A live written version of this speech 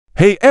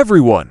Hey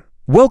everyone,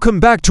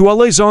 welcome back to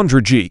Alexandre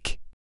Geek.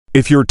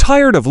 If you're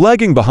tired of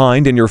lagging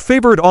behind in your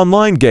favorite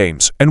online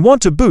games and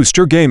want to boost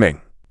your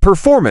gaming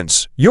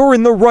performance, you're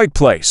in the right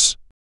place.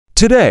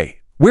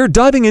 Today, we're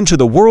diving into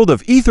the world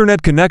of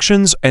Ethernet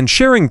connections and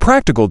sharing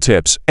practical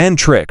tips and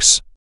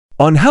tricks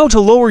on how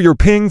to lower your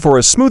ping for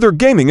a smoother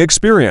gaming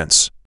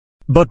experience.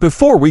 But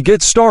before we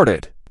get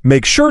started,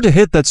 make sure to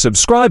hit that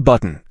subscribe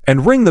button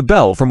and ring the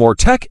bell for more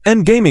tech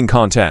and gaming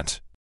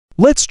content.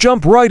 Let's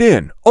jump right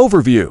in.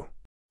 Overview.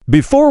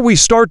 Before we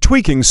start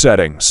tweaking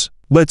settings,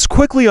 let's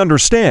quickly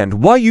understand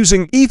why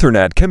using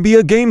Ethernet can be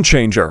a game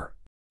changer.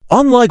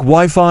 Unlike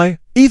Wi-Fi,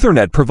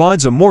 Ethernet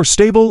provides a more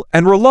stable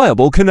and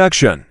reliable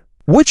connection,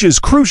 which is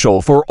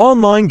crucial for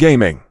online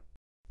gaming.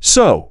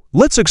 So,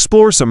 let's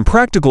explore some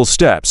practical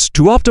steps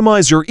to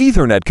optimize your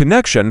Ethernet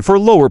connection for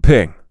lower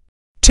ping.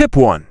 Tip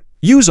 1.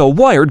 Use a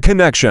wired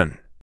connection.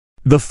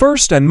 The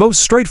first and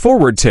most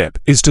straightforward tip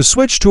is to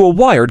switch to a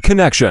wired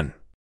connection.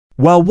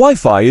 While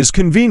Wi-Fi is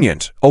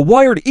convenient, a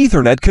wired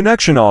Ethernet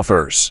connection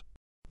offers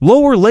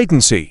lower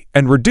latency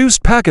and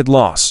reduced packet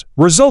loss,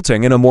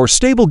 resulting in a more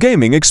stable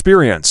gaming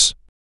experience.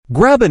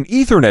 Grab an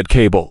Ethernet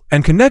cable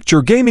and connect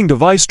your gaming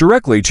device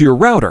directly to your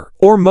router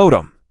or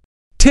modem.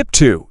 Tip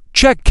 2.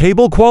 Check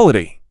cable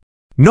quality.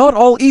 Not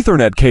all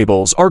Ethernet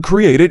cables are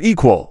created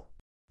equal.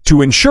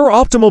 To ensure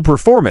optimal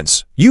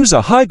performance, use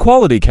a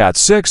high-quality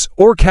Cat6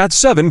 or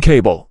Cat7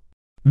 cable.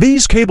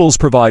 These cables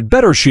provide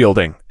better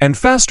shielding and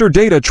faster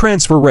data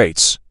transfer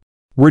rates,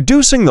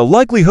 reducing the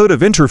likelihood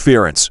of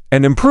interference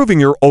and improving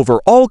your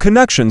overall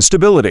connection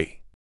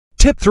stability.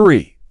 Tip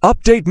 3.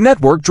 Update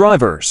network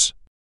drivers.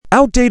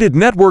 Outdated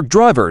network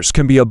drivers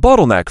can be a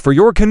bottleneck for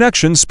your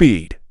connection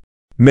speed.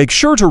 Make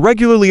sure to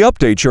regularly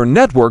update your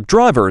network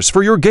drivers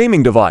for your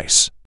gaming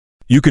device.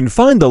 You can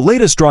find the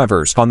latest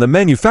drivers on the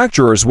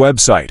manufacturer's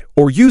website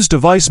or use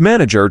Device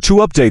Manager to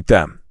update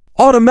them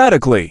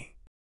automatically.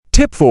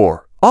 Tip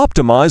 4.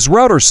 Optimize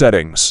router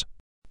settings.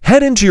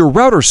 Head into your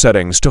router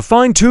settings to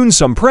fine-tune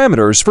some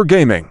parameters for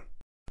gaming.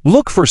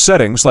 Look for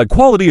settings like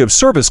quality of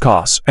service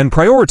costs and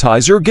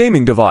prioritize your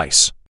gaming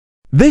device.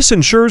 This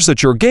ensures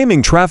that your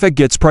gaming traffic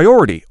gets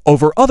priority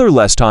over other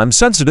less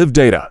time-sensitive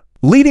data,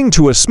 leading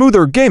to a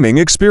smoother gaming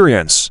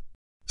experience.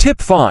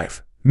 Tip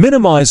 5.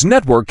 Minimize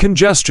network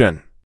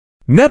congestion.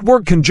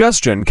 Network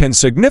congestion can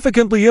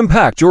significantly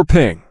impact your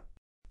ping.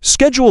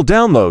 Schedule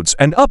downloads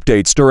and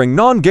updates during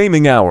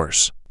non-gaming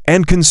hours,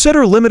 and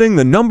consider limiting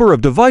the number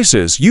of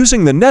devices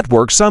using the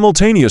network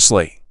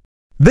simultaneously.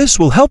 This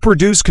will help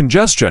reduce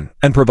congestion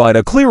and provide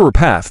a clearer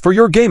path for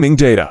your gaming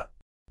data.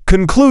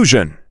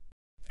 Conclusion.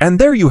 And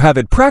there you have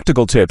it,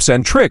 practical tips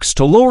and tricks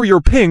to lower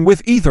your ping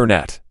with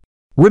Ethernet.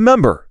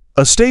 Remember,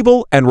 a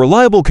stable and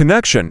reliable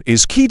connection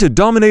is key to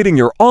dominating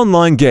your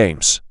online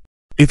games.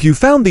 If you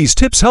found these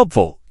tips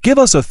helpful, give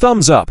us a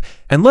thumbs up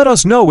and let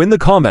us know in the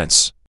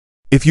comments.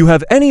 If you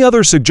have any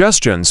other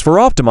suggestions for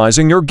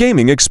optimizing your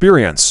gaming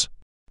experience.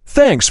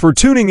 Thanks for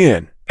tuning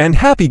in, and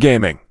happy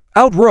gaming,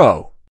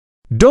 outro!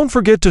 Don't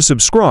forget to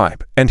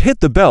subscribe and hit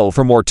the bell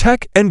for more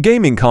tech and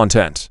gaming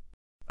content.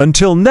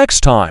 Until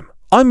next time,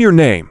 I'm your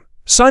name,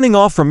 signing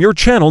off from your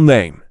channel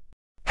name.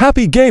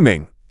 Happy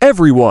gaming,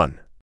 everyone!